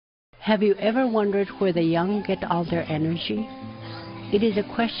Have you ever wondered where the young get all their energy? It is a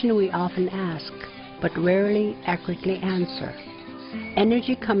question we often ask, but rarely accurately answer.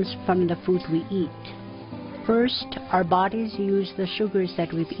 Energy comes from the food we eat. First, our bodies use the sugars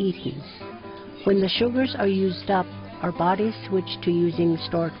that we've eaten. When the sugars are used up, our bodies switch to using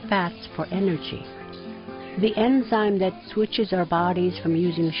stored fats for energy. The enzyme that switches our bodies from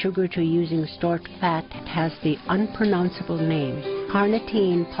using sugar to using stored fat has the unpronounceable name,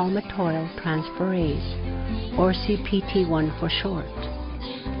 carnitine palmitoyltransferase, or CPT1 for short.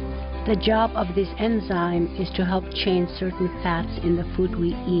 The job of this enzyme is to help change certain fats in the food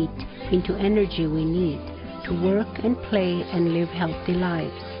we eat into energy we need to work and play and live healthy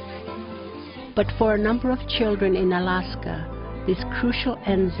lives. But for a number of children in Alaska, this crucial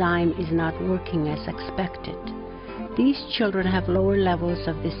enzyme is not working as expected. These children have lower levels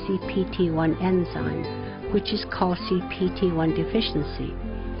of the CPT1 enzyme, which is called CPT1 deficiency.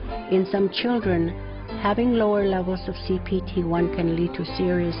 In some children, having lower levels of CPT1 can lead to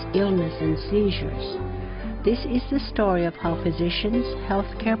serious illness and seizures. This is the story of how physicians,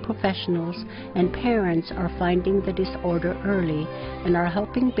 healthcare professionals, and parents are finding the disorder early and are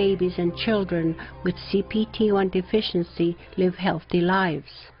helping babies and children with CPT1 deficiency live healthy lives.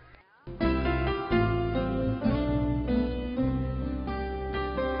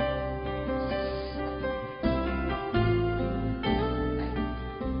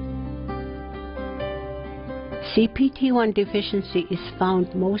 CPT1 deficiency is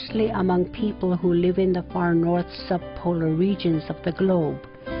found mostly among people who live in the far north subpolar regions of the globe,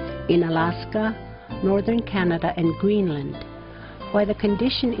 in Alaska, northern Canada, and Greenland. Why the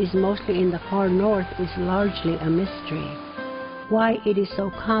condition is mostly in the far north is largely a mystery. Why it is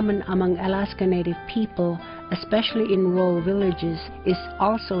so common among Alaska Native people, especially in rural villages, is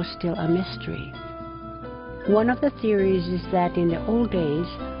also still a mystery. One of the theories is that in the old days,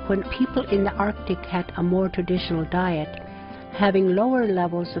 when people in the Arctic had a more traditional diet, having lower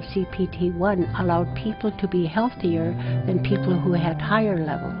levels of CPT1 allowed people to be healthier than people who had higher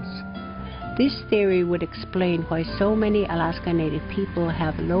levels. This theory would explain why so many Alaska Native people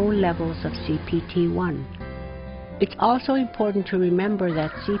have low levels of CPT1. It's also important to remember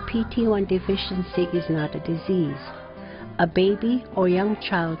that CPT1 deficiency is not a disease. A baby or young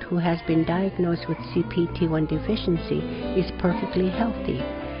child who has been diagnosed with CPT1 deficiency is perfectly healthy,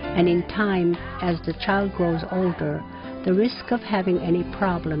 and in time, as the child grows older, the risk of having any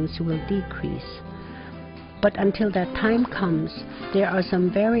problems will decrease. But until that time comes, there are some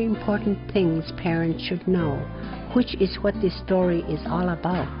very important things parents should know, which is what this story is all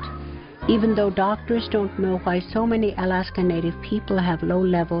about. Even though doctors don't know why so many Alaska Native people have low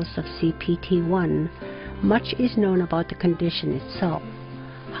levels of CPT1, much is known about the condition itself,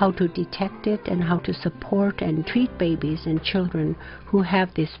 how to detect it, and how to support and treat babies and children who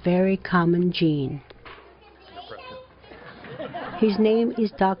have this very common gene. His name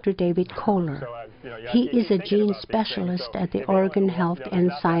is Dr. David Kohler. He is a gene specialist at the Oregon Health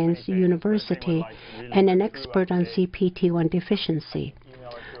and Science University and an expert on CPT1 deficiency.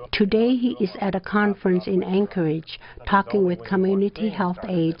 Today he is at a conference in Anchorage talking with community health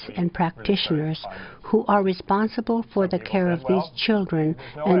aides and practitioners who are responsible for the care of these children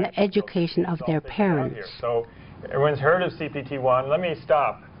and the education of their parents. So everyone's heard of CPT1. Let me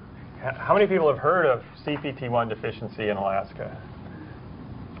stop. How many people have heard of CPT1 deficiency in Alaska?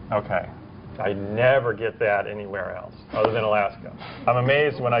 Okay. I never get that anywhere else other than Alaska. I'm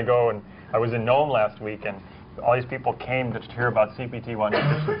amazed when I go, and I was in Nome last week, and all these people came to hear about CPT1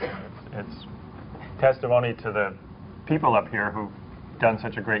 deficiency. It's testimony to the people up here who've done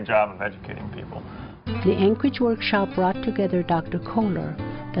such a great job of educating people. The Anchorage workshop brought together Dr. Kohler,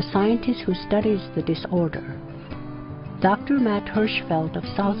 the scientist who studies the disorder. Dr. Matt Hirschfeld of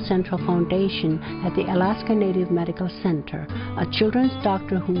South Central Foundation at the Alaska Native Medical Center, a children's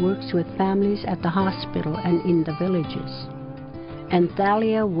doctor who works with families at the hospital and in the villages. And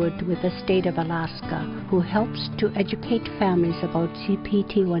Thalia Wood with the state of Alaska, who helps to educate families about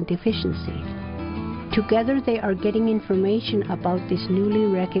CPT1 deficiency. Together they are getting information about this newly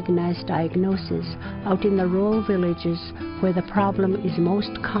recognized diagnosis out in the rural villages where the problem is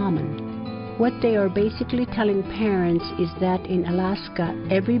most common. What they are basically telling parents is that in Alaska,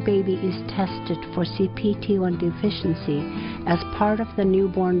 every baby is tested for CPT1 deficiency as part of the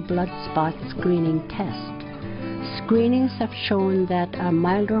newborn blood spot screening test. Screenings have shown that a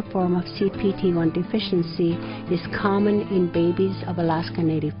milder form of CPT1 deficiency is common in babies of Alaska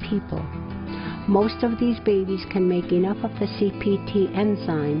Native people. Most of these babies can make enough of the CPT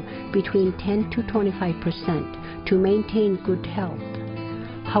enzyme, between 10 to 25%, to maintain good health.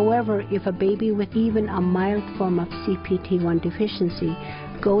 However, if a baby with even a mild form of CPT1 deficiency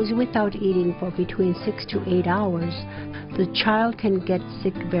goes without eating for between 6 to 8 hours, the child can get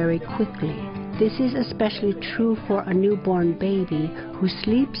sick very quickly. This is especially true for a newborn baby who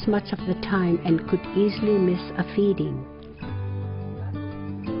sleeps much of the time and could easily miss a feeding.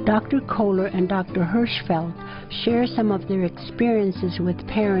 Dr. Kohler and Dr. Hirschfeld share some of their experiences with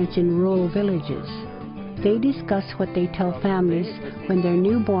parents in rural villages. They discuss what they tell families when their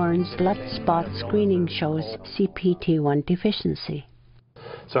newborn's blood spot screening shows CPT1 deficiency.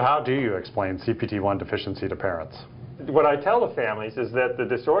 So how do you explain CPT1 deficiency to parents? What I tell the families is that the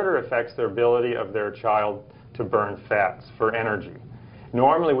disorder affects the ability of their child to burn fats for energy.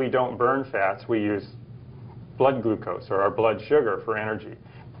 Normally we don't burn fats, we use blood glucose or our blood sugar for energy.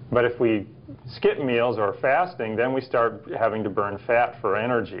 But if we skip meals or fasting, then we start having to burn fat for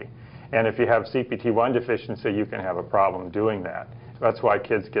energy. And if you have CPT1 deficiency, you can have a problem doing that. That's why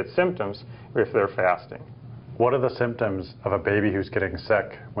kids get symptoms if they're fasting. What are the symptoms of a baby who's getting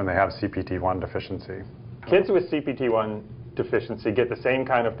sick when they have CPT1 deficiency? Kids with CPT1 deficiency get the same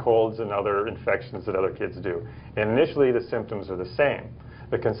kind of colds and other infections that other kids do. And initially, the symptoms are the same.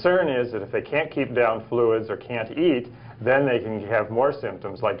 The concern is that if they can't keep down fluids or can't eat, then they can have more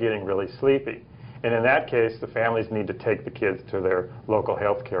symptoms like getting really sleepy. And in that case, the families need to take the kids to their local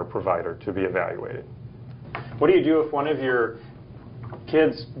health care provider to be evaluated. What do you do if one of your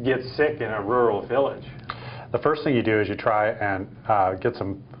kids gets sick in a rural village? The first thing you do is you try and get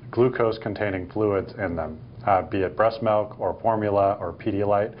some glucose-containing fluids in them, be it breast milk or formula or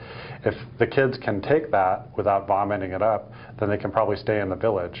Pedialyte. If the kids can take that without vomiting it up, then they can probably stay in the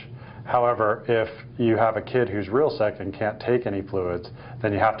village. However, if you have a kid who's real sick and can't take any fluids,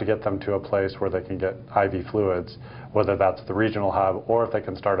 then you have to get them to a place where they can get IV fluids, whether that's the regional hub or if they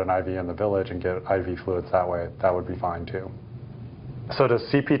can start an IV in the village and get IV fluids that way, that would be fine too. So does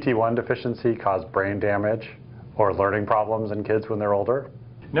CPT1 deficiency cause brain damage or learning problems in kids when they're older?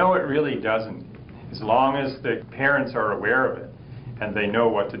 No, it really doesn't. As long as the parents are aware of it and they know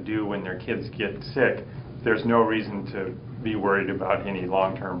what to do when their kids get sick, there's no reason to be worried about any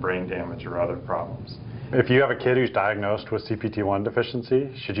long-term brain damage or other problems. If you have a kid who's diagnosed with CPT1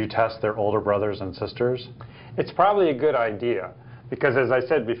 deficiency, should you test their older brothers and sisters? It's probably a good idea because, as I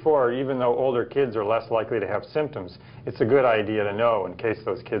said before, even though older kids are less likely to have symptoms, it's a good idea to know in case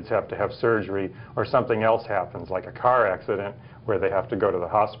those kids have to have surgery or something else happens, like a car accident where they have to go to the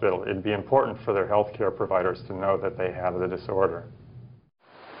hospital. It'd be important for their health care providers to know that they have the disorder.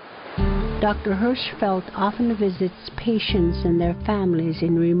 Dr. Hirschfeld often visits patients and their families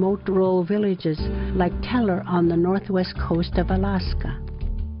in remote rural villages like Teller on the northwest coast of Alaska.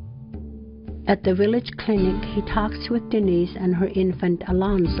 At the village clinic, he talks with Denise and her infant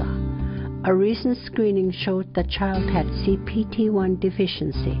Alonza. A recent screening showed the child had CPT1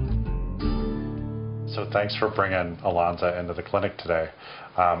 deficiency. So thanks for bringing Alonza into the clinic today.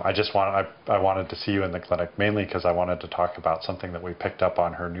 I wanted to see you in the clinic mainly because I wanted to talk about something that we picked up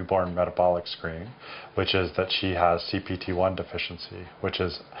on her newborn metabolic screen, which is that she has CPT1 deficiency, which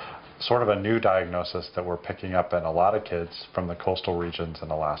is sort of a new diagnosis that we're picking up in a lot of kids from the coastal regions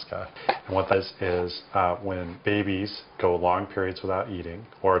in Alaska. And what this is when babies go long periods without eating,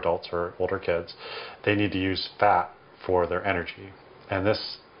 or adults or older kids, they need to use fat for their energy. And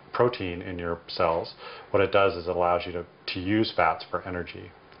this protein in your cells, what it does is it allows you to use fats for energy.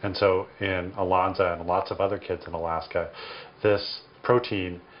 And so in Alonza and lots of other kids in Alaska, this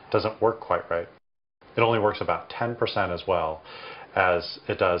protein doesn't work quite right. It only works about 10% as well as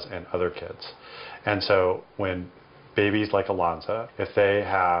it does in other kids. And so when babies like Alonza, if they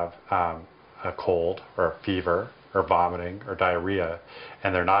have a cold or a fever or vomiting or diarrhea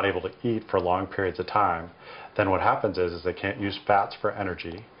and they're not able to eat for long periods of time, then what happens is they can't use fats for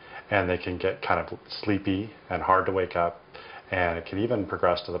energy, and they can get kind of sleepy and hard to wake up, and it can even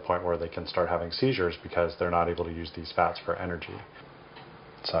progress to the point where they can start having seizures because they're not able to use these fats for energy.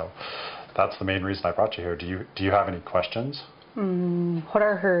 So that's the main reason I brought you here. Do you have any questions? What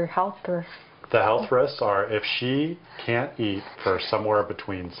are her health risks? The health risks are if she can't eat for somewhere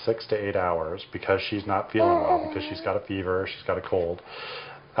between 6 to 8 hours because she's not feeling well, because she's got a fever, she's got a cold,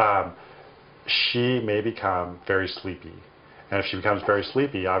 she may become very sleepy. And if she becomes very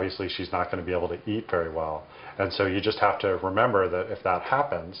sleepy, obviously she's not going to be able to eat very well. And so you just have to remember that if that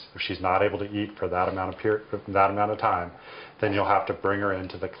happens, if she's not able to eat for that amount of time, then you'll have to bring her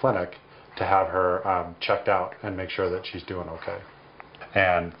into the clinic to have her checked out and make sure that she's doing okay.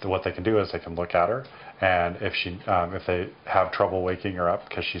 And what they can do is they can look at her, and if they have trouble waking her up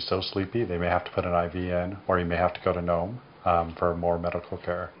because she's so sleepy, they may have to put an IV in, or you may have to go to Nome for more medical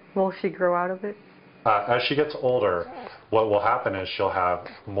care. Will she grow out of it? As she gets older, what will happen is she'll have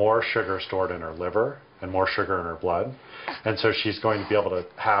more sugar stored in her liver and more sugar in her blood. And so she's going to be able to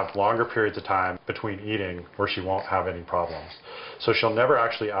have longer periods of time between eating where she won't have any problems. So she'll never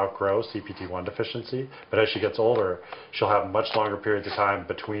actually outgrow CPT1 deficiency, but as she gets older, she'll have much longer periods of time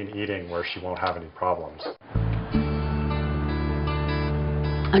between eating where she won't have any problems.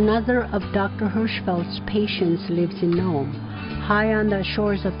 Another of Dr. Hirschfeld's patients lives in Nome, high on the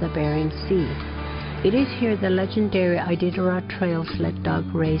shores of the Bering Sea. It is here the legendary Iditarod Trail sled dog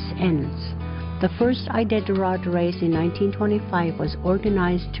race ends. The first Iditarod race in 1925 was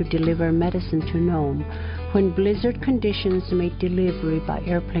organized to deliver medicine to Nome when blizzard conditions made delivery by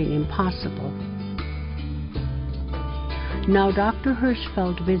airplane impossible. Now Dr.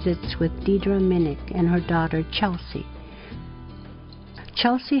 Hirschfeld visits with Deidre Minnick and her daughter Chelsea.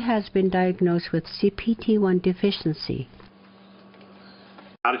 Chelsea has been diagnosed with CPT1 deficiency.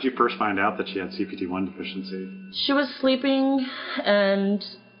 How did you first find out that she had CPT1 deficiency? She was sleeping and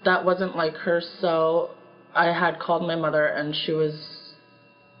that wasn't like her, so I had called my mother and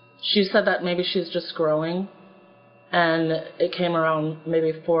she said that maybe she's just growing, and it came around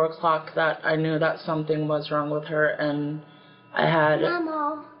maybe 4 o'clock that I knew that something was wrong with her, and I had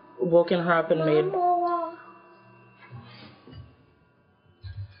woken her up and made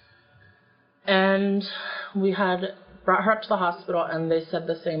and we had brought her up to the hospital, and they said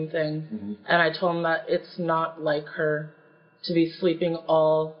the same thing. And I told them that it's not like her to be sleeping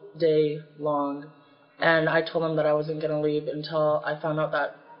all day long. And I told them that I wasn't going to leave until I found out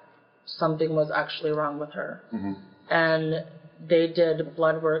that something was actually wrong with her. And they did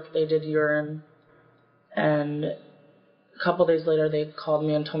blood work, they did urine, and a couple days later they called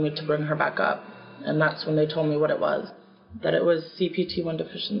me and told me to bring her back up. And that's when they told me what it was, that it was CPT1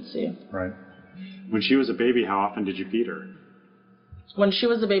 deficiency. Right. When she was a baby, how often did you feed her? When she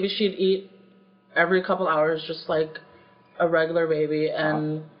was a baby, she'd eat every couple hours, just like a regular baby.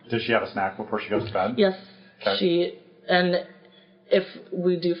 And did she have a snack before she goes to bed? yes, Okay. And if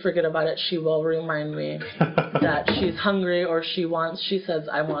we do forget about it, she will remind me that she's hungry or she says,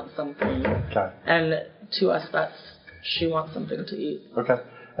 I want something. Okay. And to us, she wants something to eat. Okay.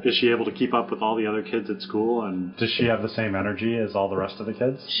 Is she able to keep up with all the other kids at school, and does she have the same energy as all the rest of the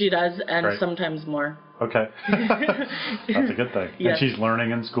kids? She does, and Great. Sometimes more. Okay. That's a good thing. Yes. And she's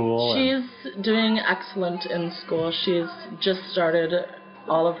learning in school? She's doing excellent in school. She's just started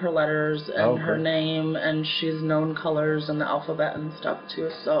all of her letters and her name, and she's known colors and the alphabet and stuff too,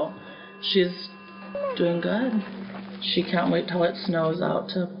 so she's doing good. She can't wait till it snows out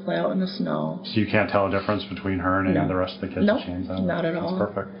to play out in the snow. So you can't tell a difference between her and any of the rest of the kids Nope, that she hangs out with? not at all.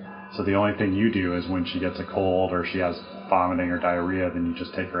 That's perfect. So the only thing you do is when she gets a cold or she has vomiting or diarrhea, then you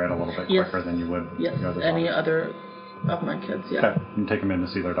just take her in a little bit quicker than you would the other any time. other of my kids, yeah. Okay, and take them in to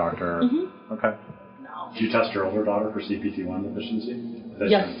see their doctor. Okay. Did you test your older daughter for CPT1 deficiency?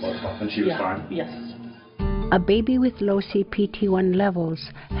 Yes. And she was fine? Yes. A baby with low CPT1 levels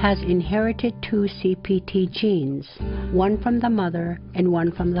has inherited 2 CPT genes, one from the mother and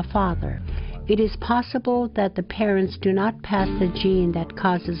one from the father. It is possible that the parents do not pass the gene that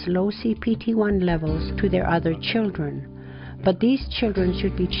causes low CPT1 levels to their other children, but these children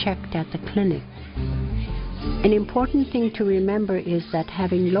should be checked at the clinic. An important thing to remember is that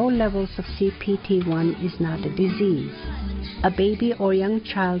having low levels of CPT1 is not a disease. A baby or young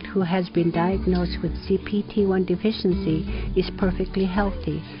child who has been diagnosed with CPT1 deficiency is perfectly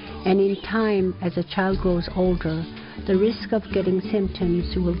healthy, and in time, as a child grows older, the risk of getting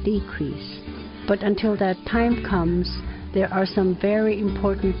symptoms will decrease. But until that time comes, there are some very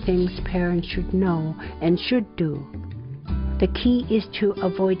important things parents should know and should do. The key is to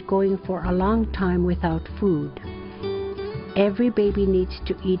avoid going for a long time without food. Every baby needs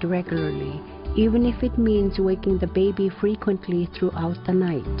to eat regularly, even if it means waking the baby frequently throughout the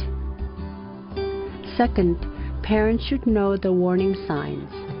night. Second, parents should know the warning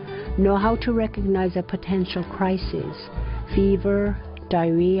signs, know how to recognize a potential crisis, fever,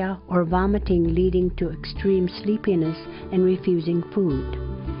 diarrhea, or vomiting leading to extreme sleepiness and refusing food.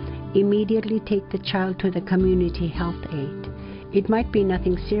 Immediately take the child to the community health aide. It might be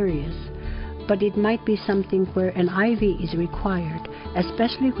nothing serious, but it might be something where an IV is required,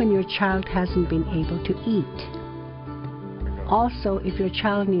 especially when your child hasn't been able to eat. Also, if your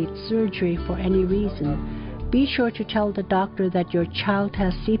child needs surgery for any reason, be sure to tell the doctor that your child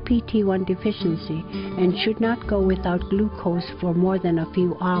has CPT1 deficiency and should not go without glucose for more than a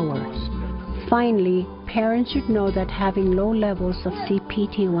few hours. Finally, parents should know that having low levels of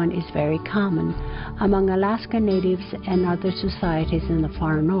CPT1 is very common among Alaska Natives and other societies in the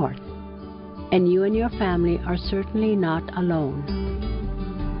far north. And you and your family are certainly not alone.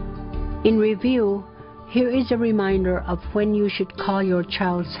 In review, here is a reminder of when you should call your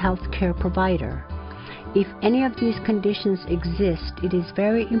child's health care provider. If any of these conditions exist, it is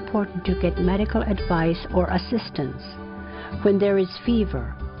very important to get medical advice or assistance. When there is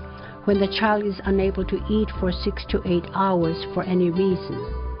fever, when the child is unable to eat for 6 to 8 hours for any reason,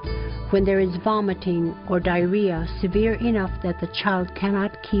 when there is vomiting or diarrhea severe enough that the child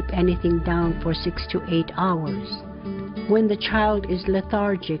cannot keep anything down for 6 to 8 hours, when the child is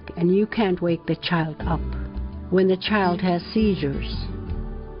lethargic and you can't wake the child up, when the child has seizures.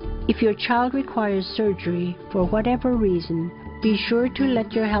 If your child requires surgery for whatever reason, be sure to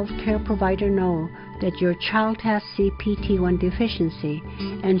let your healthcare provider know that your child has CPT1 deficiency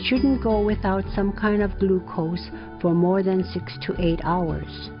and shouldn't go without some kind of glucose for more than 6 to 8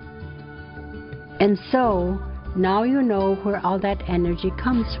 hours. And so, now you know where all that energy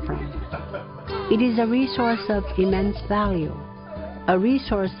comes from. It is a resource of immense value, a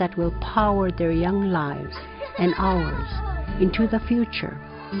resource that will power their young lives and ours into the future,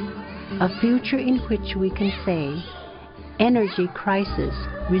 a future in which we can say, energy crisis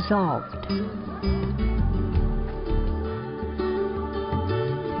resolved.